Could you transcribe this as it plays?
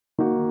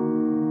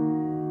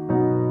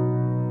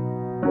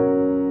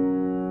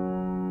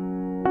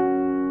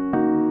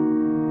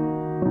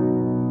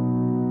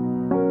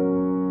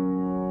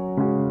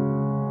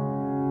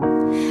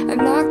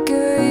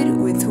good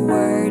with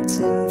words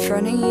in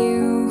front of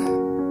you.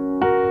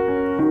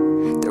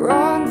 The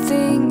wrong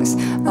things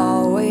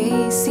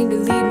always seem to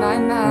leave my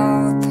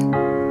mouth,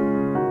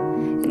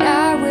 and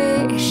I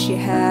wish you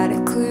had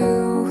a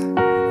clue.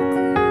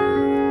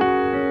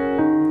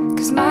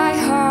 'Cause my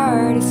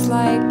heart is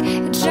like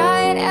a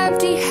giant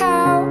empty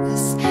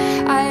house.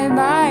 I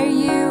admire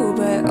you,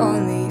 but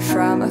only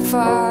from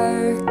afar.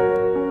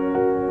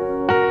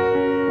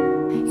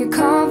 Your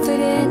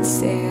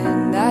confidence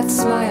and that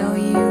smile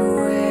you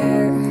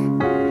wear,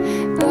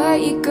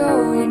 but you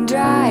go and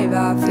drive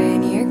off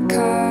in your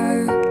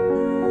car.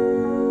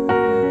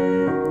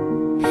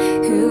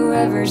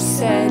 Whoever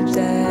said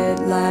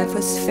that life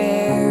was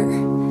fair?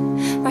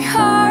 My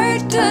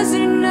heart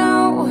doesn't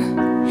know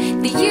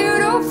that you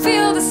don't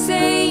feel the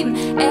same.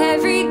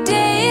 Every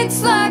day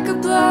it's like a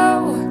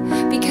blow,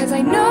 because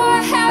I know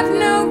I have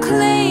no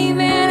claim.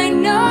 And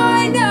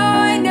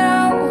I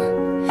know,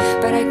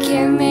 but I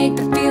can't make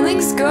the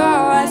feelings go.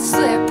 I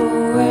slip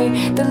away,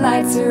 the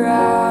lights are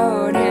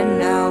out, and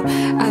now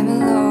I'm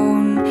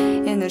alone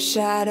in the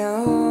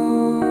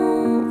shadows.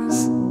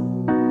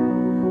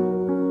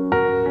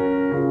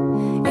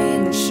 In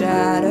the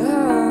shadows.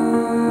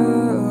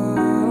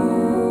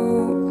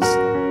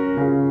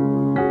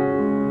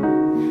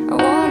 I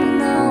wanna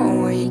know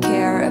what you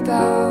care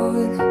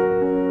about.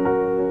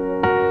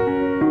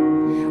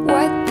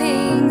 What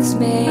things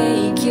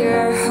make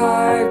your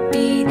heart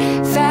beat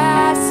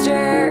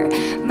faster?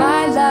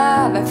 My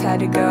love, I've had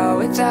to go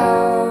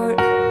without.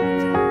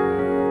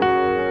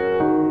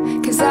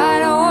 'Cause I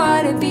don't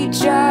wanna be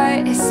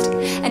just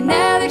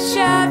another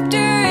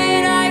chapter,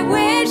 and I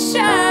wish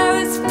I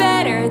was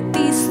better at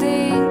these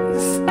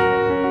things.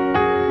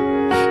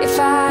 If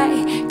I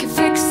could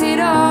fix it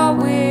all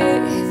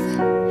with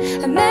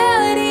a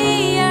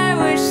melody, I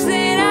wish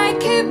that I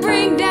could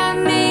bring down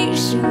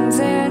nations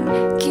and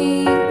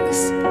kings.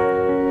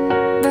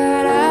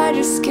 But I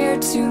just care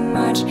too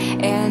much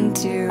and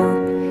too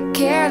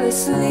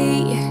carelessly.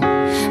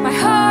 My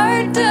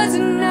heart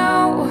doesn't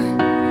know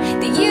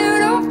that you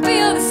don't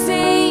feel the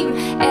same.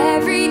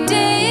 Every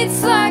day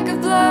it's like a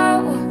blow,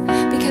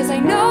 because I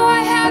know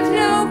I have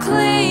no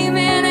claim.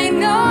 And I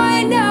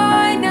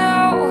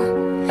know,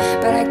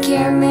 but I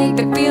can't make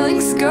the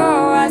feelings go.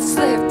 I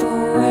slip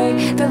away,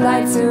 the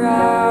lights are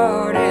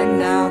out, and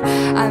now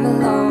I'm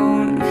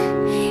alone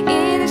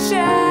in the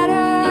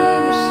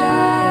shadows.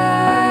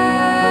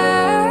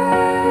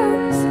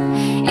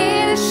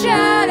 In the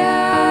shadows.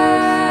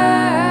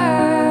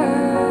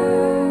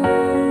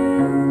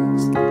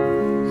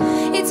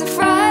 It's a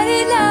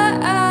Friday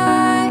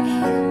night.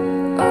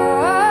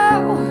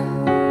 Oh,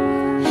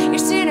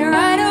 you're sitting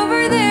right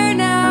over there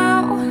now.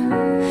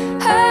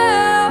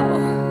 Oh,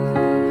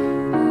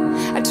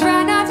 I try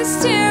not to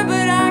stare,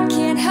 but I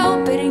can't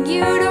help it, and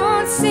you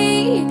don't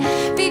see,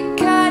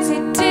 because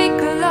it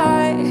takes a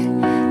lot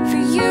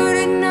for you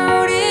to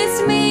notice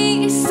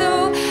me. So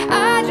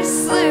I just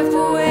slip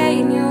away,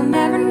 and you'll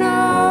never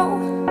know.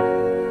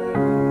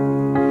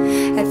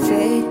 I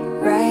fit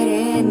right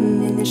in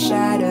the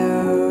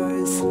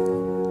shadows.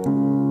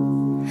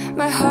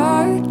 My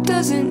heart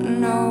doesn't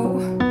know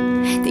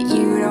that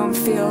you don't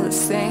feel the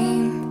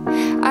same.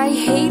 I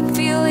hate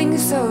feeling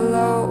so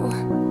low,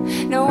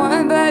 no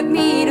one but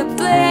me to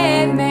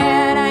blame.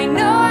 Man, I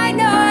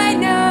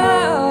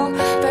know,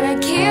 but I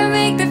can't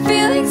make the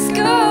feelings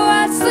go.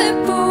 I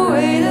slip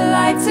away, the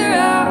lights are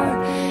out,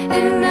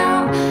 and now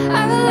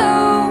I'm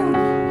alone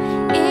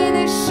in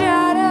the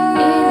shadows.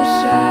 In the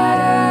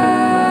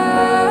shadows.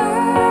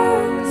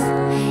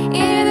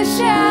 In the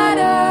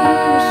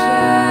shadows.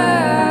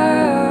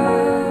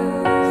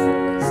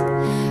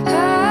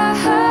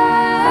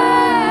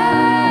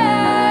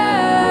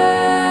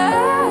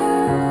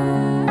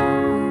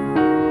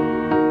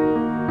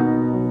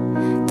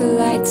 The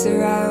lights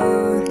are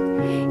out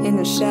in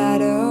the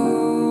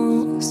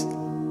shadows.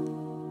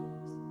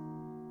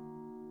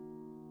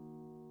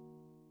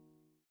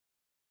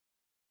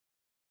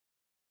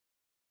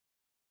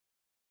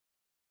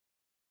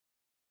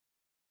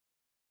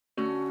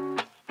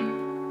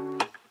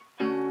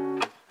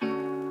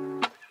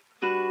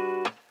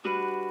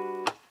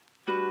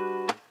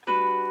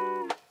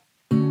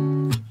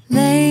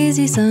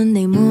 Lazy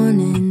Sunday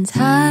mornings,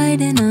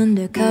 hiding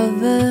under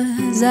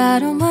covers. I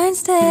don't mind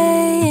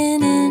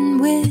staying in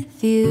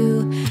with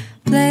you.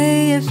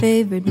 Play your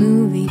favorite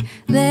movie,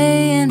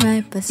 laying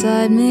right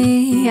beside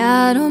me.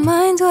 I don't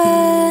mind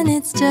when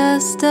it's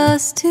just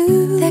us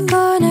two. That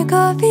corner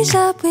coffee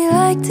shop we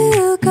like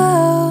to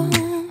go.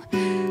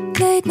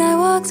 Late night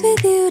walks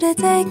with you to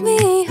take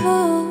me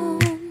home.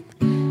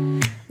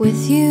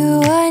 With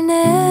you I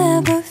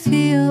never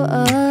feel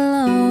alone.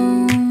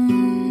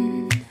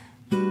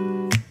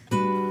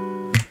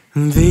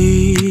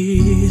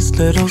 These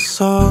little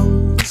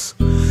songs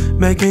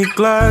make me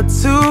glad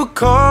to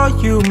call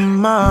you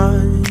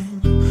mine.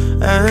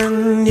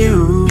 And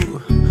you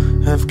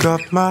have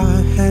got my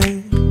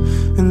head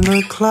in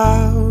the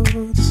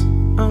clouds.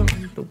 Oh,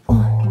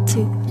 1,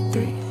 2,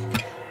 3.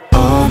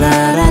 All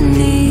that I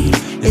need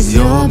is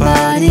your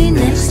body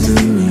next to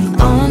me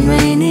on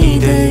rainy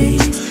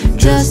days.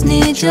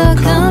 need your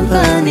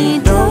company.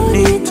 Don't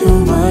need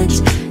too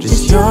much,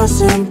 just your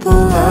simple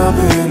love,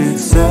 and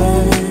it's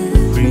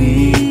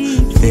everything.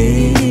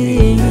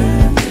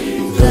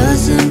 The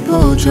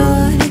simple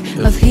joy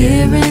of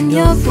hearing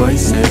your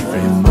voice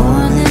every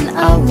morning.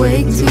 I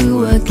wake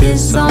to a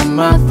kiss on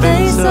my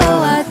face. So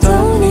I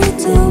don't need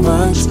too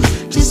much,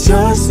 just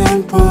your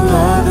simple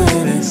love,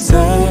 and it's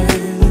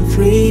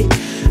everything.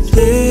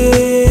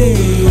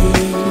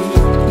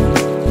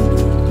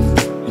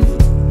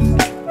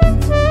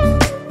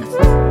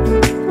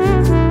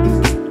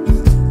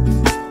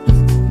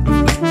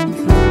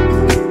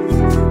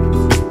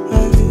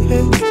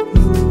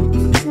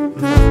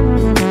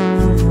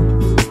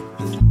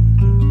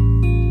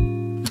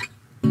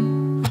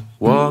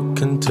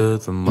 Walking to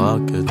the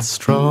market,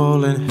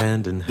 strolling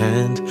hand in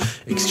hand,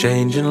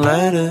 exchanging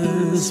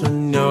letters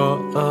when you're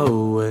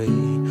away.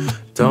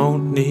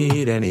 Don't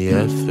need any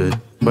effort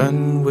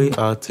when we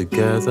are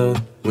together.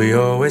 We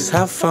always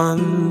have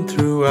fun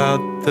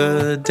throughout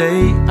the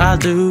day. I'll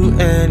do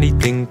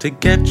anything to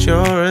get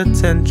your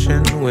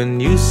attention. When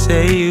you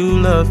say you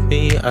love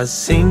me, I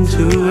seem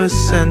to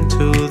ascend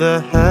to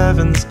the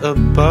heavens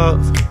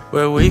above,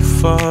 where we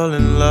fall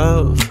in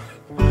love.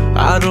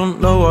 I don't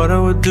know what I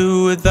would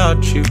do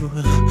without you,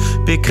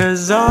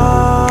 because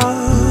all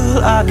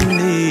I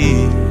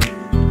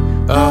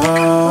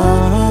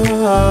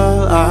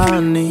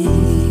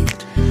need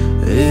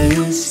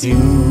is you.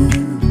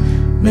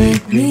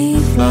 Make me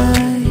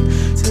fly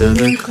to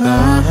the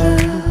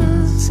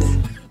clouds.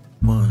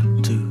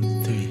 1, 2,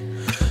 3.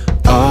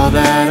 All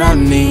that I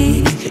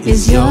need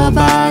is your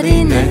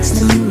body next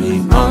to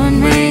me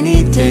on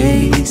rainy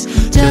days.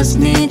 Just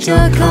need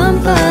your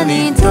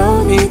company.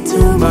 Don't need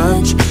too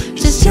much,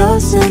 just your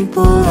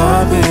simple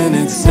love, and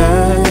it's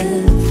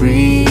everything.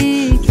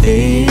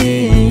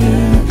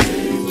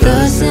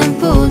 The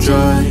simple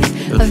joy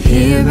of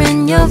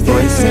hearing your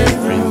voice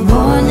every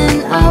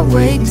morning. I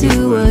wake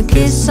to a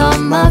kiss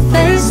on my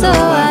face. So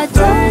I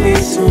don't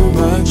need too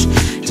much,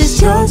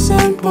 just your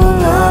simple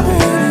love,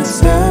 and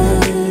it's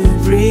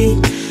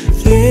everything.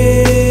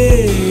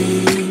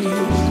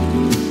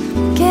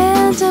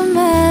 Can't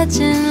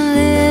imagine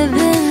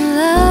living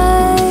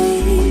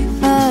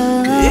life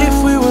alone if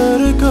we were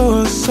to go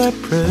our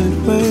separate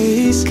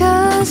ways.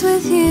 'Cause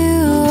with you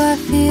I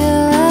feel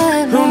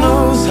like Who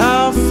knows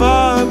how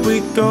far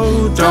we go?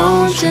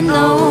 Don't you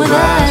know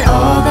that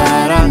all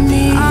that I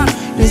need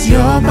is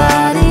your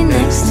body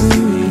next to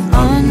me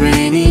on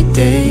rainy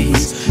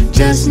days?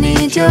 Just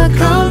need your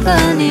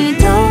company.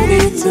 Don't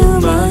need too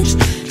much,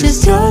 just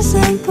your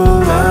simple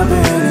love,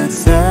 and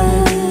it's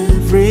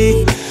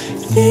everything.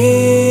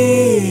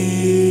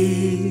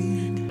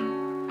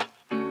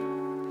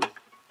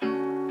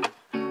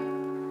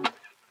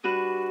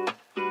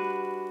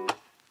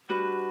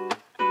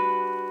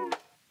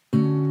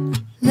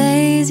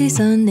 Lazy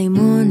Sunday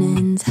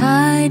mornings,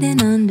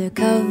 hiding under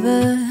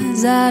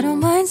covers. I don't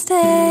mind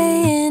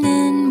staying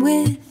in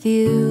with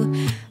you.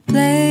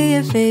 Play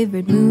your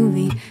favorite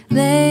movie,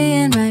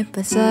 laying right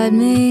beside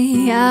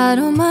me. I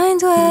don't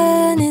mind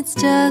when it's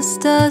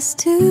just us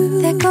two.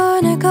 That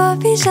corner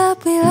coffee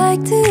shop we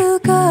like to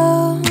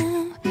go.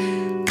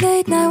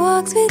 Late night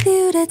walks with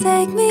you to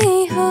take me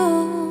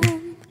home.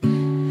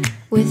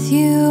 With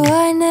you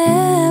I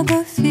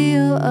never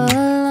feel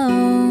alone.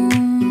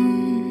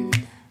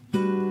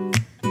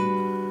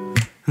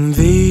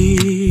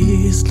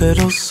 These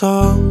little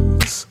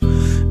songs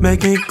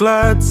make me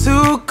glad to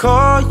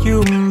call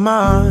you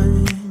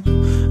mine.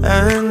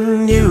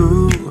 And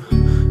you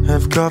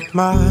have got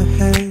my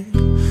head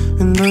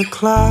in the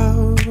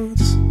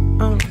clouds.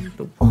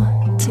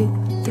 1, 2,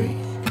 3.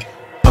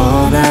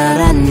 All that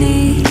I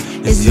need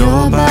is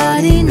your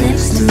body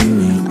next to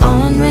me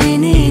on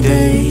rainy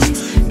days.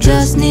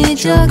 Just need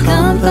your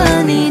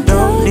company.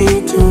 Don't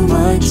need too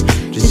much,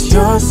 just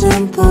your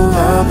simple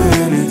love,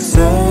 and it's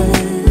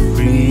everything.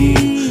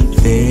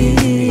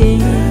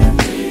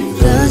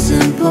 The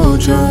simple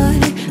joy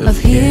of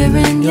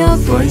hearing your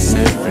voice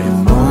every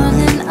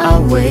morning. I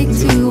wake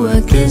to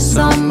a kiss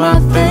on my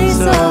face.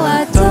 So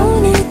I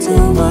don't need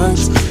too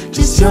much,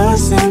 just your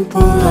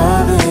simple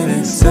love, and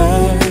it's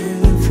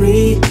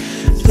everything.